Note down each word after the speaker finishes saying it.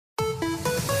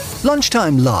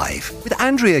Lunchtime Live with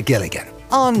Andrea Gilligan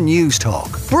on News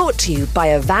Talk. Brought to you by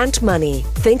Avant Money.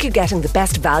 Think you're getting the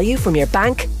best value from your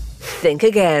bank? Think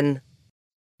again.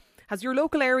 Has your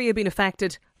local area been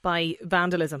affected by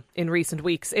vandalism in recent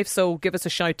weeks? If so, give us a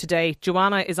shout today.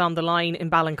 Joanna is on the line in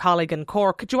Ballincollig in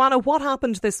Cork. Joanna, what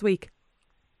happened this week?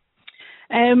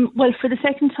 Well, for the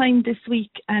second time this week,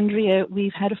 Andrea,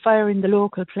 we've had a fire in the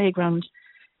local playground.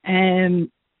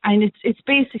 And it's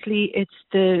basically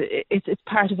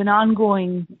part of an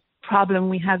ongoing problem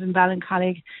we have in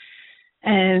Ballincollig.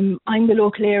 I'm the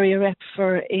local area rep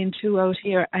for AIM2 out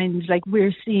here, and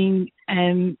we're seeing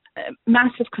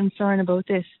massive concern about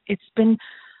this. It's been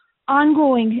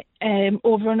ongoing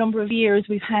over a number of years.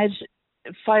 We've had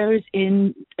fires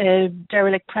in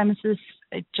derelict premises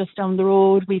just down the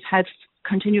road. We've had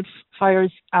continued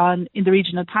fires in the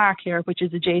regional park here, which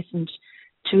is adjacent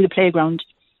to the playground.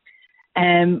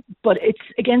 But it's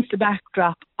against the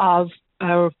backdrop of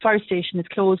our fire station is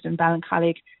closed in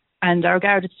Ballincollig and our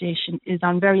Garda station is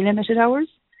on very limited hours.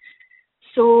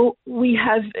 So we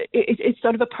have, it's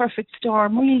sort of a perfect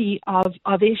storm really of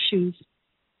issues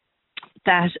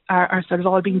that are sort of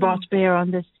all being brought to bear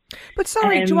on this. But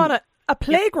sorry, Joanna, a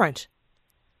playground?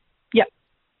 Yeah.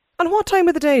 And what time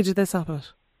of the day did this happen?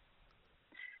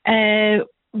 Both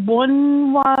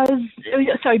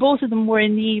of them were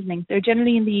in the evening. They're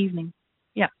generally in the evening.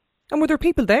 Yeah. And were there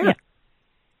people there? Yeah.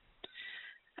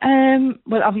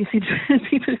 Well, obviously, the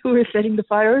people who were setting the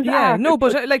fires. Yeah, no,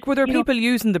 but were there people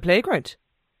using the playground?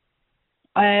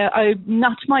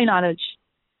 Not to my knowledge.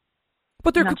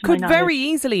 But there could very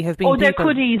easily have been people. Oh, there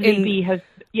could easily be.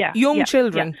 Young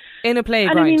children in a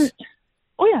playground.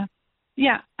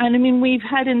 Yeah. And we've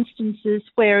had instances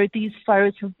where these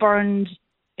fires have burned,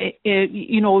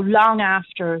 long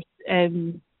after.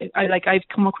 I've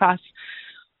come across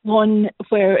one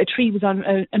where a tree was on,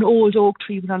 an old oak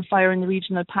tree was on fire in the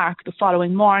regional park the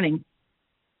following morning.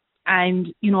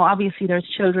 And, obviously there's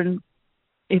children,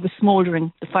 it was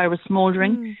smouldering, the fire was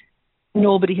smouldering.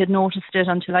 Nobody had noticed it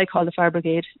until I called the fire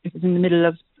brigade. It was in the middle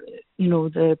of,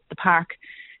 the park.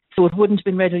 So it wouldn't have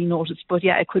been readily noticed. But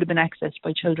yeah, it could have been accessed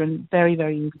by children very,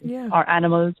 very easily, or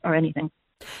animals or anything.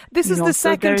 This is the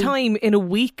second time in a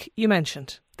week, you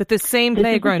mentioned, that the same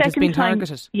playground has been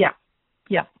targeted. Yeah.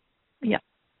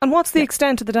 And what's the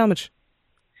extent of the damage?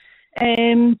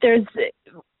 There's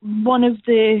one of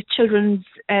the children's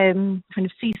kind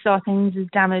of seesaw things is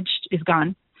damaged, is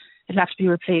gone. It'll have to be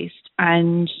replaced.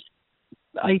 And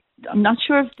I'm not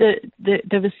sure if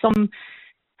there was some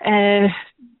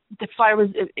the fire was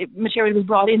material was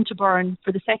brought in to burn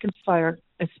for the second fire,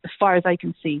 as far as I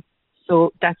can see.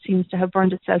 So that seems to have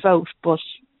burned itself out. But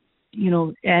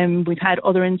we've had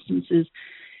other instances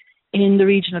in the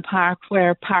regional park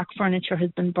where park furniture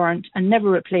has been burnt and never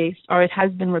replaced, or it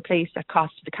has been replaced at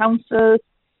cost to the council.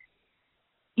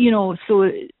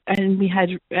 And we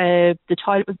had the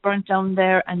toilet was burnt down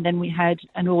there, and then we had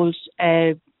an old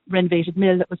renovated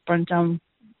mill that was burnt down,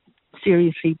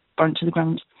 seriously burnt to the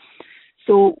ground.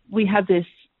 So we have this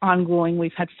ongoing.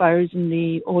 We've had fires in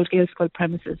the old Gaelscoil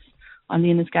premises on the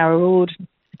Inniscarra Road.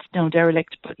 It's now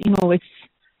derelict, but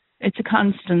it's a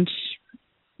constant.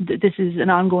 This is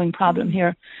an ongoing problem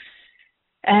here,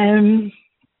 and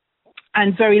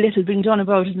very little being done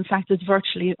about it. In fact, it's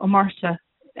virtually omerta,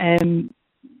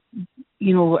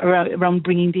 around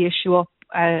bringing the issue up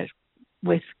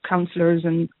with councillors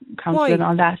and council and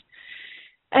all that.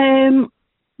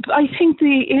 I think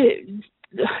the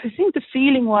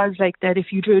feeling was that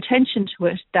if you drew attention to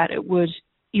it, that it would,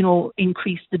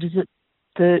 increase the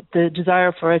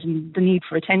desire for it and the need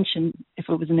for attention if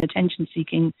it was an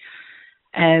attention-seeking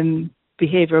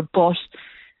behaviour. But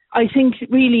I think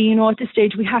really, at this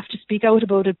stage we have to speak out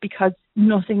about it because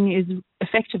nothing is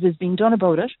effective is being done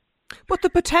about it. But the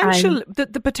potential,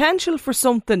 the potential for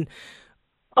something.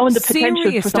 Oh, and the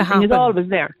potential for something is always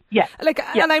there. Yeah.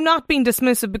 And I'm not being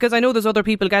dismissive because I know there's other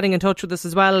people getting in touch with us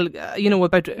as well,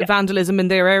 about vandalism in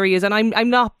their areas. And I'm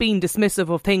not being dismissive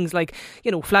of things like,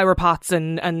 flower pots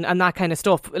and that kind of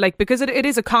stuff. Because it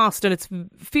is a cost and it's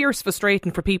fierce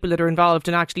frustrating for people that are involved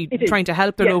in actually trying to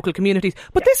help their local communities.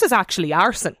 But this is actually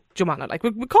arson, Joanna.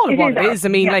 We call it what it is. I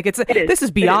mean, this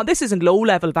is beyond, this isn't low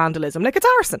level vandalism. It's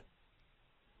arson.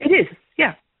 It is,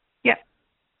 yeah.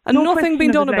 And nothing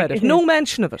being done about it. No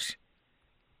mention of it.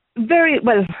 Very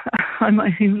well.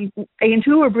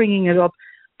 AIM2 are bringing it up,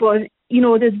 but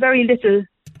there's very little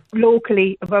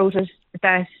locally about it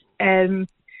that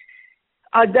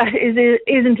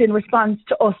isn't in response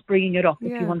to us bringing it up.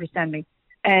 If you understand me.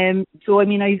 So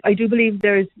I do believe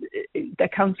that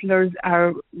councillors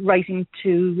are writing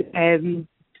to the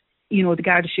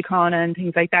Garda Síochána and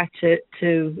things like that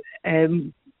to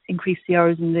increase the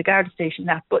hours in the Garda station.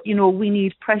 But we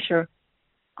need pressure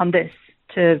on this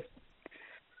to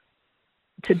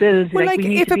build. Well,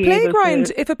 if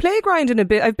a playground in a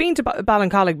bit, I've been to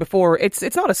Ballincollig before.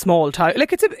 It's not a small town.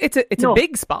 Like it's a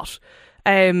big spot.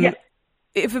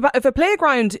 If a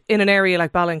playground in an area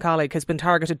like Ballincollig has been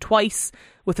targeted twice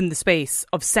within the space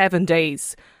of 7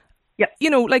 days, you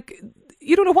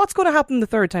don't know what's going to happen the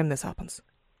third time this happens.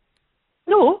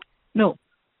 No,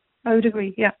 I would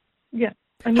agree. Yeah.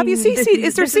 Have you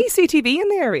is there CCTV in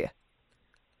the area?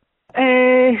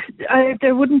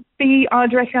 There wouldn't be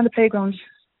directly on the playground.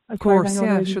 Of course,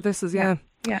 sure. This is Yeah.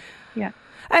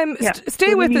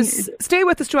 Stay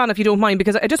with us, Joanna, if you don't mind,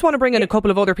 because I just want to bring in a couple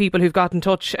of other people who've got in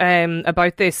touch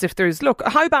about this.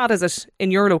 How bad is it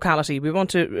in your locality? We want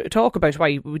to talk about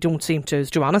why we don't seem to,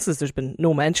 as Joanna says, there's been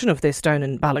no mention of this down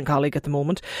in Ballincollig at the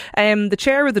moment. The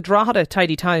chair of the Drogheda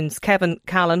Tidy Towns, Kevin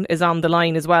Callan, is on the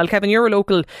line as well. Kevin, you're a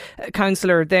local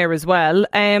councillor there as well.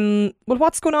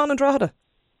 What's going on in Drogheda?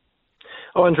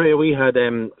 Oh, Andrea, we had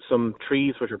some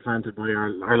trees which were planted by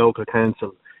our local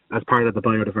council as part of the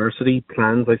biodiversity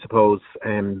plans, I suppose.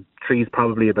 Trees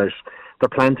probably they're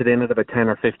planted in at about 10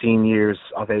 or 15 years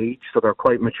of age, so they're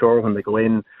quite mature when they go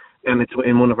in. And it's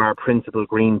in one of our principal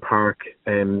green flag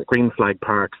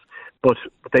parks. But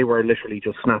they were literally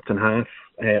just snapped in half,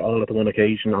 all at the one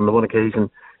occasion. On the one occasion,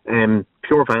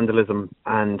 pure vandalism.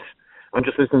 And I'm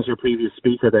just listening to your previous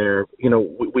speaker there.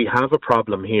 We have a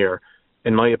problem here,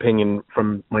 in my opinion,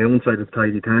 from my own side of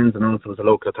Tidy Towns and also as a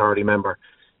local authority member,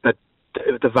 that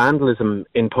the vandalism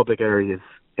in public areas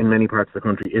in many parts of the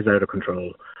country is out of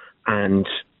control. And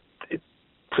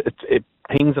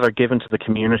things that are given to the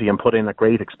community and put in at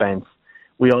great expense.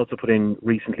 We also put in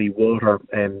recently water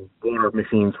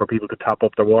machines for people to top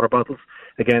up their water bottles.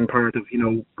 Again, part of,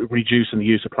 reducing the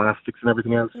use of plastics and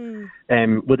everything else.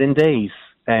 Within days,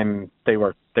 they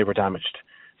were damaged.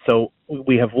 So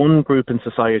we have one group in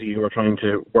society who are trying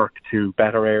to work to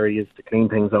better areas, to clean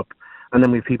things up. And then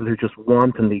we have people who just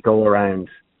wantonly go around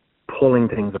pulling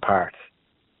things apart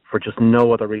for just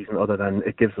no other reason other than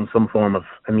it gives them some form of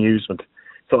amusement.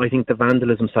 So I think the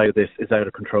vandalism side of this is out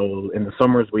of control. In the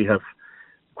summers, we have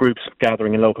groups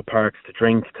gathering in local parks to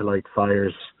drink, to light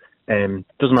fires.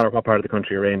 Doesn't matter what part of the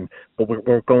country you're in, but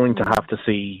we're going to have to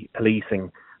see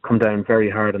policing come down very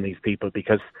hard on these people,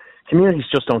 because communities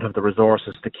just don't have the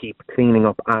resources to keep cleaning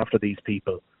up after these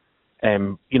people,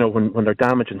 when they're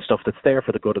damaging stuff that's there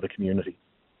for the good of the community.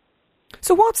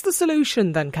 So what's the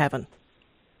solution then, Kevin?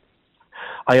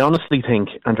 I honestly think,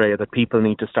 Andrea, that people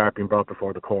need to start being brought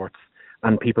before the courts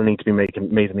and people need to be made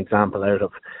an example out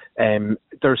of.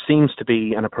 There seems to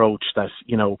be an approach that,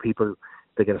 people,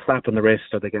 they get a slap on the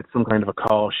wrist or they get some kind of a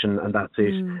caution and that's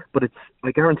it. But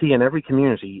I guarantee in every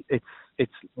community,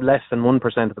 it's less than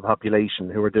 1% of the population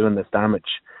who are doing this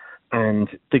damage. And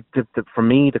for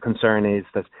me, the concern is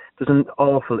that there's an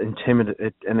awful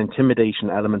intimidation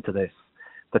element to this.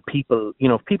 That people,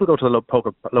 if people go to the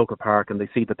local park and they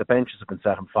see that the benches have been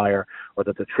set on fire or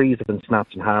that the trees have been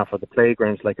snapped in half or the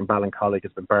playgrounds like in Ballincollig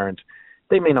has been burned,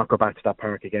 they may not go back to that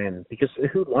park again, because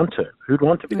who'd want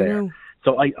to be there?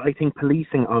 So I think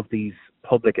policing of these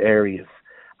public areas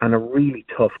and a really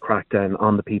tough crackdown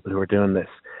on the people who are doing this,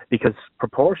 because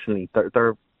proportionally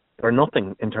they're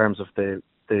nothing in terms of the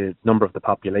number of the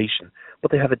population,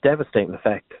 but they have a devastating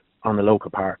effect on the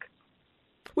local park.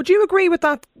 Would you agree with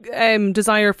that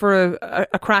desire for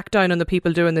a crackdown on the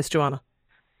people doing this, Joanna?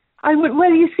 I would.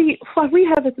 Well, you see, what we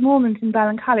have at the moment in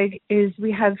Ballincollig is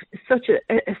we have such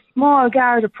a small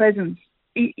Garda presence.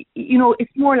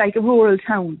 It's more like a rural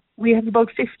town. We have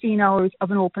about 15 hours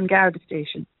of an open Garda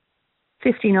station,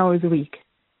 15 hours a week.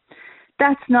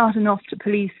 That's not enough to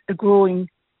police a growing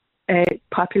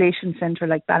population centre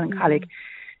like Ballincollig.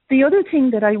 The other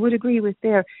thing that I would agree with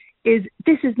there is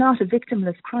this is not a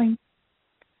victimless crime.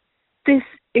 This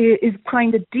is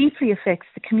crime that deeply affects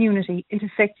the community. It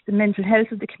affects the mental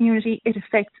health of the community. It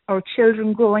affects our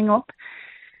children growing up.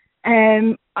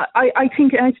 I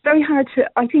think it's very hard to.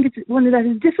 I think it's one that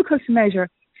is difficult to measure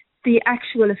the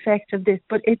actual effect of this,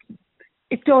 but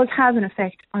it does have an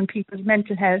effect on people's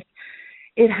mental health.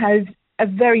 It has a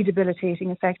very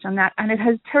debilitating effect on that, and it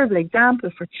has a terrible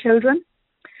example for children.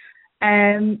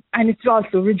 And it's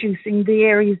also reducing the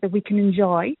areas that we can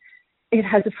enjoy. It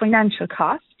has a financial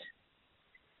cost.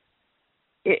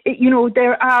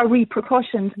 there are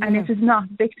repercussions, and it is not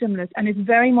victimless, and it's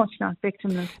very much not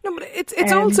victimless. No, but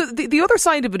it's also the other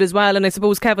side of it as well, and I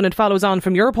suppose, Kevin, it follows on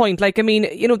from your point. Like, I mean,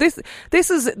 this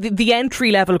is the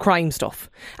entry-level crime stuff.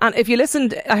 And if you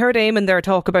listened, I heard Eamon there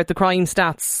talk about the crime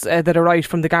stats that are out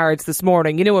from the guards this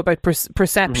morning, about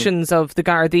perceptions of the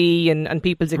Gardaí and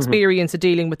people's experience of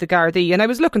dealing with the Gardaí. And I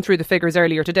was looking through the figures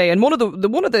earlier today, and one of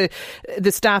the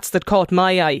stats that caught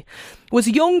my eye was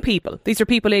young people. These are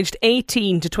people aged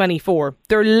 18 to 24.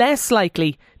 They're less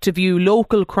likely to view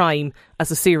local crime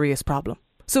as a serious problem.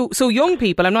 So young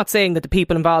people, I'm not saying that the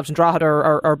people involved in Drogheda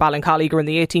or Ballincollig are in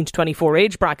the 18 to 24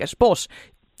 age bracket, but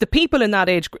the people in that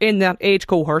age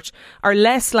cohort are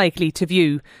less likely to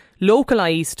view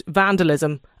localised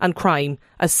vandalism and crime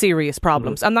as serious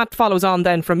problems. And that follows on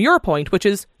then from your point, which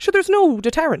is, there's no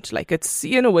deterrent. Like, it's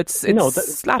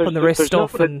slap on the wrist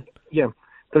stuff.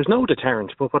 There's no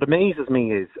deterrent, but what amazes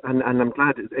me is, and I'm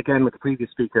glad, again, with the previous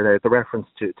speaker there, the reference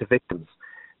to victims.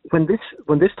 When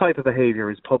this type of behaviour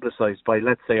is publicised by,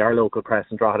 let's say, our local press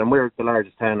in Drogheda, and we're the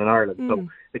largest town in Ireland, so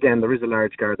again, there is a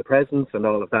large Garda presence and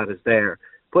all of that is there.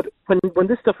 But when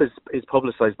this stuff is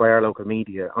publicised by our local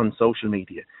media, on social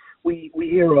media, we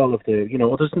hear all of the,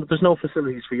 there's no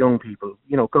facilities for young people.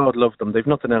 God love them. They've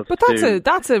nothing else to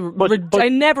do. I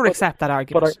never accept that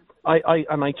argument. But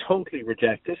I totally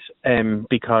reject it,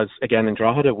 because again, in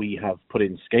Drogheda we have put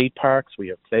in skate parks, we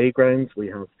have playgrounds, we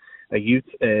have a youth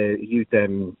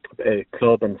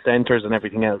club and centres and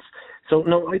everything else. So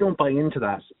no, I don't buy into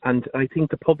that, and I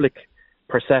think the public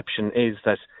perception is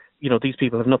that these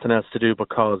people have nothing else to do but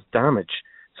cause damage.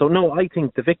 So no, I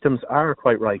think the victims are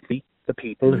quite rightly the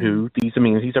people who these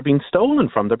amenities are being stolen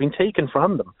from. They're being taken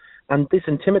from them, and this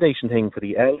intimidation thing for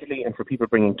the elderly and for people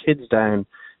bringing kids down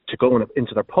to go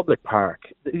into their public park,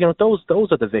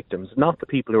 those are the victims, not the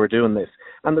people who are doing this.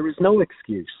 And there is no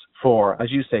excuse for,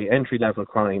 as you say, entry-level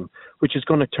crime, which is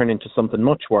going to turn into something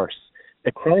much worse.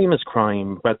 A crime is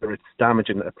crime, whether it's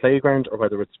damaging a playground or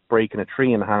whether it's breaking a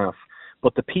tree in half.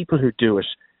 But the people who do it,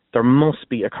 there must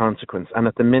be a consequence. And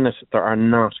at the minute, there are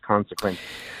not consequences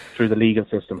through the legal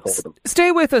system for them.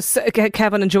 Stay with us,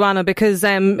 Kevin and Joanna, because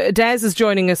Des is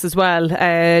joining us as well.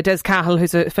 Des Cahill,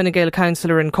 who's a Fine Gael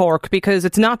councillor in Cork, because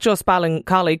it's not just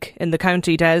Ballincollig in the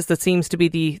county, Des, that seems to be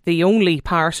the only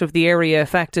part of the area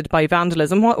affected by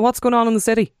vandalism. What's going on in the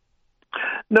city?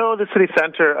 No, the city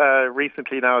centre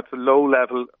recently now, it's a low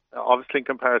level, obviously in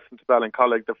comparison to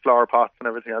Ballincollig, the flower pots and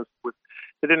everything else.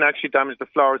 They didn't actually damage the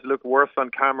flowers. It looked worse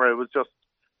on camera. It was just,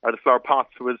 or the flower pots,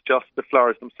 it was just the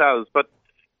flowers themselves. But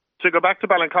to go back to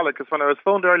Ballincollig, because when I was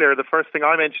phoned earlier, the first thing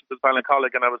I mentioned was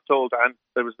Ballincollig, and I was told, and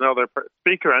there was another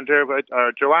speaker, Andrea,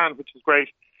 or Joanne, which is great.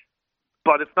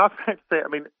 But it's not fair to say,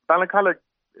 Ballincollig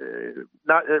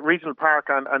Regional Park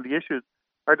and the issues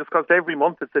are discussed every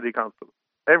month at City Council.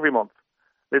 Every month.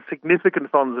 There's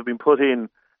significant funds have been put in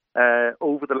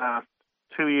over the last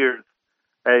 2 years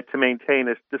to maintain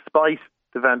it, despite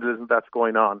the vandalism that's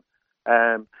going on.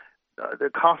 The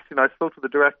costing, I spoke to the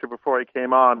director before I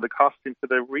came on, the costing for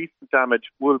the recent damage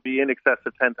will be in excess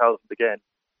of 10,000 again.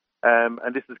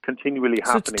 And this is continually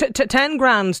happening. So 10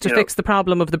 grand to fix the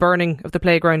problem of the burning of the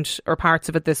playground or parts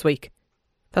of it this week.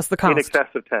 That's the cost. In excess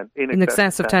of 10. In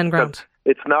excess of 10 grand.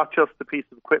 It's not just the piece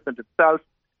of equipment itself.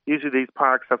 Usually these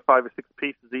parks have 5 or 6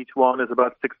 pieces. Each one is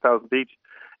about 6,000 each.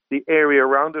 The area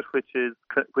around it, which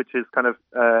is kind of,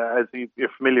 as you're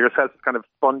familiar yourself, is kind of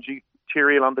spongy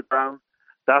material on the ground.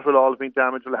 That will all have been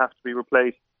damaged, will have to be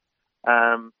replaced.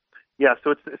 So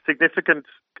it's a significant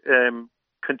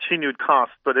continued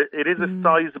cost, but it is a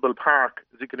sizable park,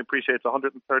 as you can appreciate. It's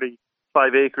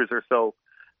 135 acres or so.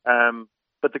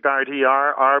 But the Gardaí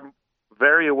are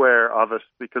very aware of it,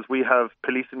 because we have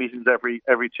policing meetings every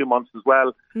 2 months as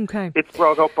well. Okay. It's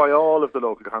brought up by all of the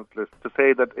local councillors to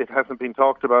say that it hasn't been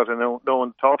talked about, and no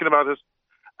one's talking about it,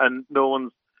 and no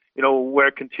one's, we're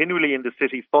continually in the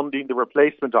city funding the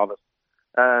replacement of it.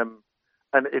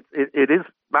 And it is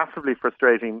massively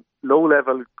frustrating.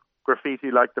 Low-level graffiti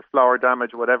like the flower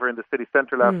damage, whatever, in the city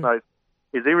centre last night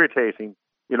is irritating,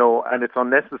 and it's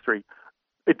unnecessary.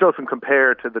 It doesn't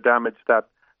compare to the damage that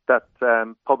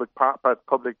public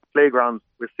playgrounds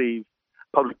receive,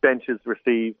 public benches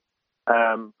receive.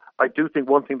 I do think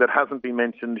one thing that hasn't been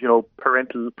mentioned,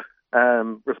 parental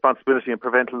responsibility and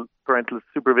parental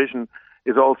supervision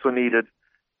is also needed.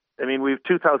 We've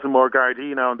 2,000 more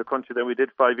Gardaí now in the country than we did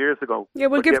 5 years ago. Yeah,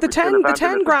 we'll give the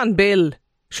 10 grand bill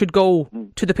should go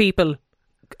to the people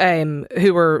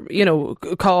who were,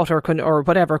 caught or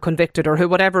whatever, convicted or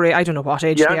whatever, I don't know what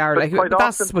age they are.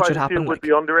 That's what should happen. Would be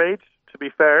underage, to be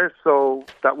fair, so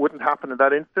that wouldn't happen in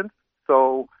that instance.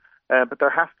 So, but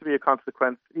there has to be a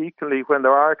consequence. Equally, when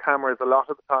there are cameras, a lot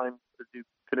of the time, as you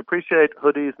can appreciate,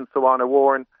 hoodies and so on are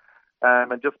worn.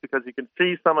 And just because you can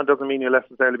see someone doesn't mean you'll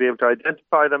necessarily be able to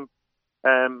identify them.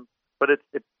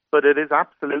 But it is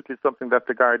absolutely something that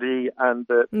the Gardaí and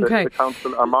the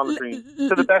council are monitoring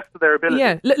to the best of their ability.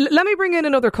 Yeah, let me bring in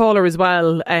another caller as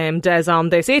well, Des, on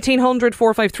this. 1800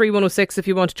 453 106 if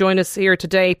you want to join us here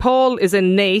today. Paul is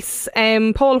in Naas.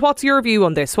 Paul, what's your view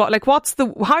on this?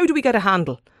 How do we get a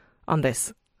handle on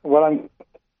this? Well,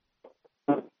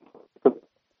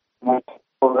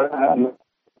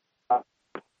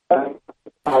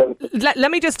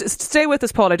 Let me just stay with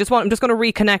us, Paul. I'm just going to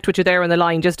reconnect with you there on the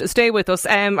line. Just stay with us.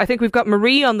 I think we've got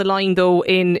Marie on the line though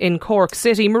in Cork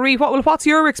City. Marie, what's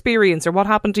your experience, or what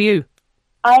happened to you?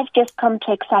 I've just come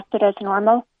to accept it as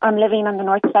normal. I'm living on the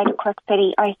north side of Cork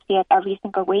City. I see it every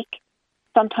single week.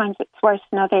 Sometimes it's worse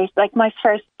than others. Like my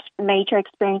first major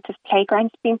experience of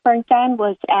playgrounds being burnt down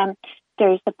was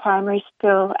there's the primary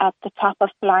school at the top of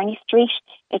Blarney Street.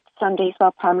 It's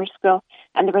Sundayswell Primary School,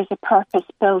 and there was a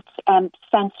purpose-built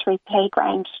sensory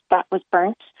playground that was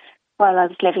burnt while I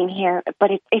was living here.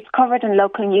 But it's covered in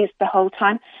local news the whole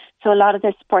time. So a lot of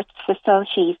the sports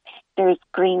facilities, there's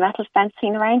green metal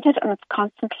fencing around it, and it's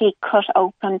constantly cut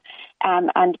open,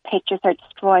 and pitches are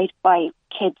destroyed by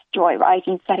kids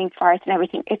joyriding, setting fires and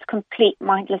everything. It's complete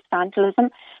mindless vandalism,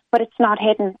 but it's not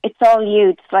hidden. It's all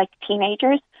youths, like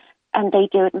teenagers, and they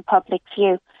do it in public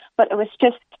view. But it was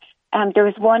just, there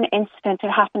was one incident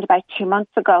that happened about 2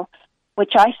 months ago,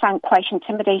 which I found quite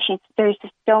intimidating. There's a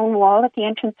stone wall at the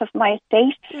entrance of my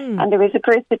estate, and there was a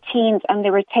group of teens, and they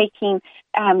were taking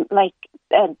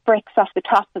bricks off the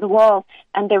top of the wall,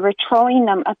 and they were throwing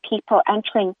them at people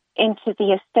entering into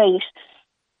the estate.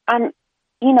 And,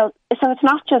 so it's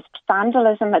not just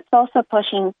vandalism, it's also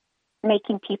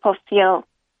making people feel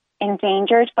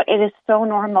endangered, but it is so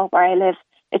normal where I live.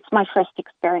 It's my first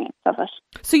experience of it.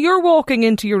 So you're walking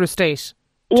into your estate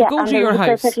to go to your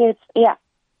house? Yeah.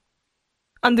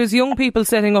 And there's young people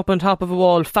sitting up on top of a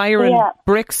wall, firing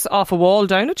bricks off a wall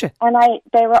down at you? And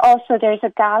there's a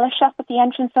gala shop at the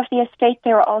entrance of the estate.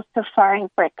 They were also firing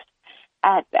bricks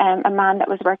at a man that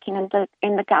was working in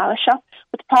the gala shop.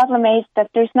 But the problem is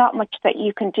that there's not much that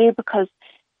you can do because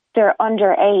they're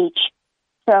underage.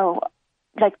 So,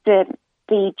 like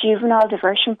the juvenile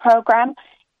diversion program,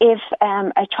 if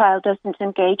a child doesn't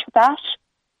engage with that,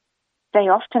 they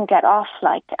often get off.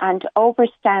 And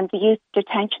Oberstown, the youth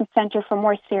detention centre for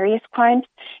more serious crimes,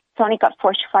 it's only got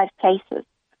 45 places.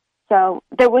 So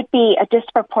there would be a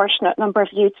disproportionate number of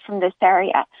youths from this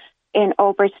area in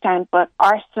Oberstown, but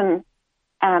arson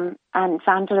and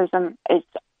vandalism is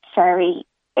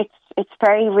it's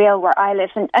very real where I live,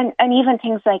 and even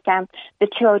things like the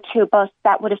 202 bus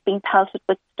that would have been pelted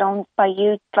with stones by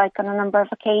youths on a number of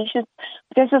occasions.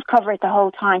 But this is covered the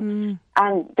whole time,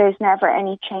 and there's never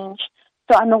any change.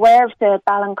 So I'm aware of the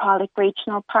Ballincollig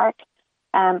Regional Park,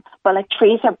 but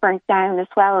trees are burnt down as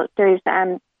well. There's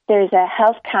a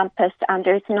health campus, and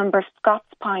there's a number of Scots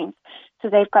pines, so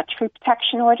they've got tree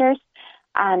protection orders,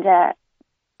 and a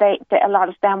lot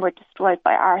of them were destroyed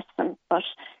by arson, but.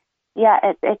 Yeah,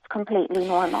 it's completely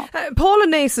normal. Paul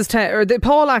and Naas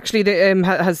Paul actually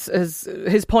has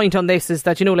his point on this is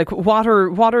that what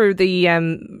are the a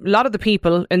lot of the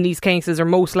people in these cases are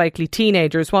most likely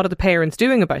teenagers. What are the parents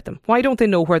doing about them? Why don't they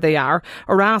know where they are,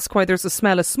 or ask why there's a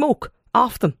smell of smoke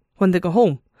off them when they go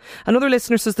home? Another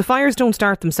listener says the fires don't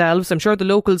start themselves. I'm sure the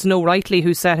locals know rightly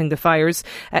who's setting the fires.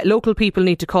 Local people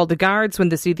need to call the guards when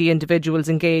they see the individuals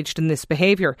engaged in this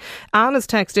behaviour. Anna's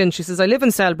texted in. She says, I live in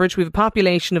Selbridge. We have a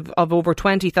population of over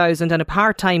 20,000 and a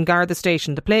part-time Garda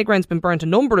station. The playground's been burnt a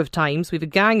number of times. We have a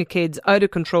gang of kids out of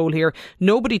control here.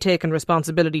 Nobody taking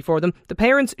responsibility for them. The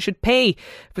parents should pay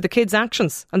for the kids'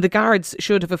 actions, and the guards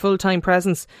should have a full-time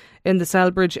presence in the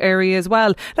Selbridge area as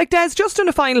well. Des, just on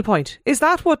a final point, is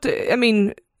that what,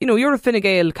 you're a Fine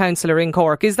Gael councillor in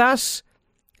Cork. Is that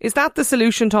the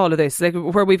solution to all of this?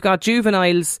 Where we've got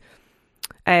juveniles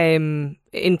in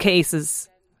cases.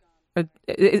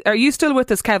 Are you still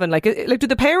with us, Kevin? Do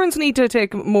the parents need to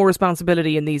take more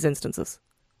responsibility in these instances?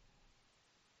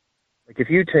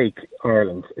 If you take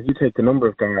Ireland, if you take the number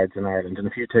of guards in Ireland, and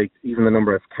if you take even the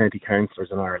number of county councillors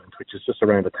in Ireland, which is just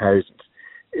around 1,000,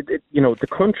 the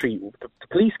country, the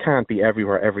police can't be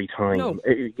everywhere every time.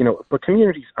 No. But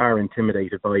communities are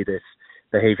intimidated by this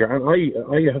behaviour. And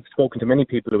I have spoken to many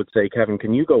people who would say, Kevin,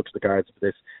 can you go to the guards for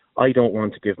this? I don't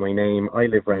want to give my name. I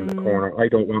live round the corner. I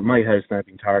don't want my house now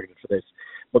being targeted for this.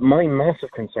 But my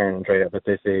massive concern, Andrea, about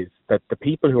this is that the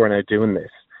people who are now doing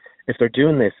this, if they're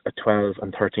doing this at 12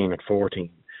 and 13 and 14,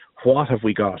 what have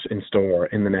we got in store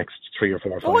in the next 3 or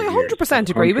 4 or 5 years? I 100%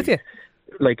 agree with you.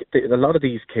 A lot of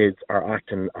these kids are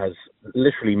acting as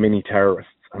literally mini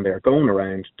terrorists, and they're going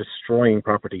around destroying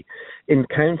property. In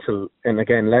council, and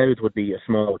again, Louth would be a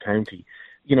small county,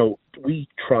 you know, we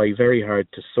try very hard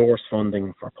to source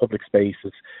funding for public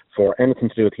spaces, for anything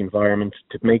to do with the environment,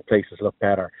 to make places look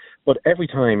better. But every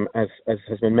time, as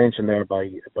has been mentioned there by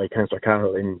Councillor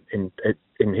Cahill in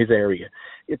his area,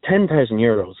 10,000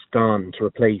 euros gone to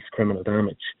replace criminal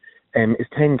damage. Is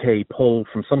 10k pulled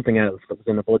from something else that was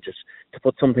in a budget to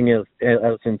put something else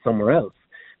in somewhere else.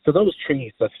 So those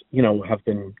trees that, you know, have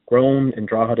been grown in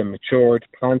Drogheda and matured,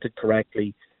 planted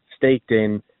correctly, staked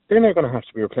in, they're now going to have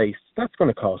to be replaced. That's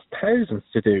going to cost thousands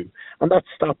to do, and that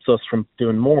stops us from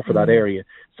doing more for that area.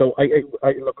 So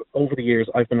I look, over the years,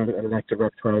 I've been an elected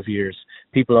rep 12 years.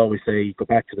 People always say, go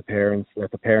back to the parents,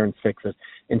 let the parents fix it.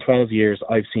 In 12 years,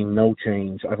 I've seen no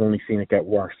change. I've only seen it get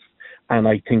worse. And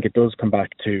I think it does come back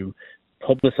to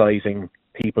publicising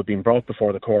people being brought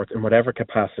before the court in whatever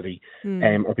capacity,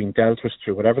 or being dealt with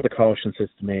through whatever the caution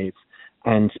system is.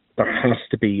 And there has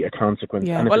to be a consequence.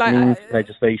 Yeah. And if it means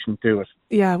legislation, do it.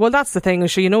 Yeah, well, that's the thing.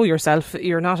 So you know yourself,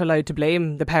 you're not allowed to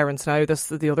blame the parents now. That's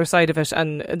the other side of it.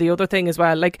 And the other thing as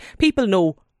well, like, people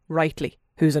know rightly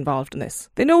who's involved in this.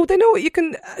 They know. You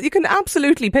can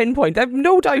absolutely pinpoint. I've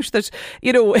no doubt that,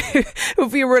 you know,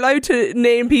 if we were allowed to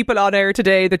name people on air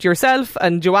today, that yourself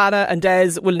and Joanna and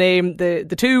Des will name the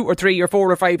 2 or 3 or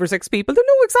 4 or 5 or 6 people. They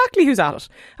know exactly who's at it.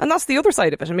 And that's the other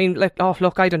side of it. I mean, like, oh,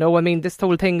 look, I don't know. I mean, this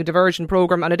whole thing, diversion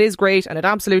programme, and it is great and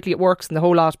it works and the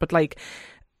whole lot, but like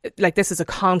this is a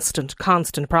constant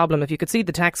problem. If you could see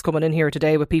the text coming in here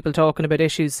today with people talking about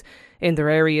issues in their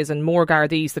areas and more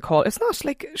Gardaís, the call, it's not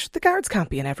like the guards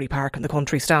can't be in every park in the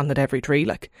country standing at every tree.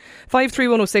 Like,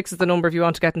 53106 is the number if you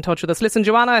want to get in touch with us. Listen,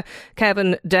 Joanna,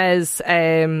 Kevin, Des,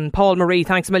 Paul, Marie,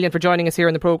 thanks a million for joining us here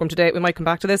in the programme today. We might come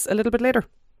back to this a little bit later.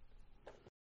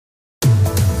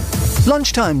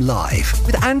 Lunchtime Live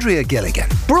with Andrea Gilligan.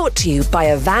 Brought to you by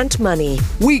Avant Money.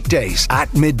 Weekdays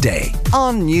at midday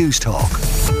on News Talk.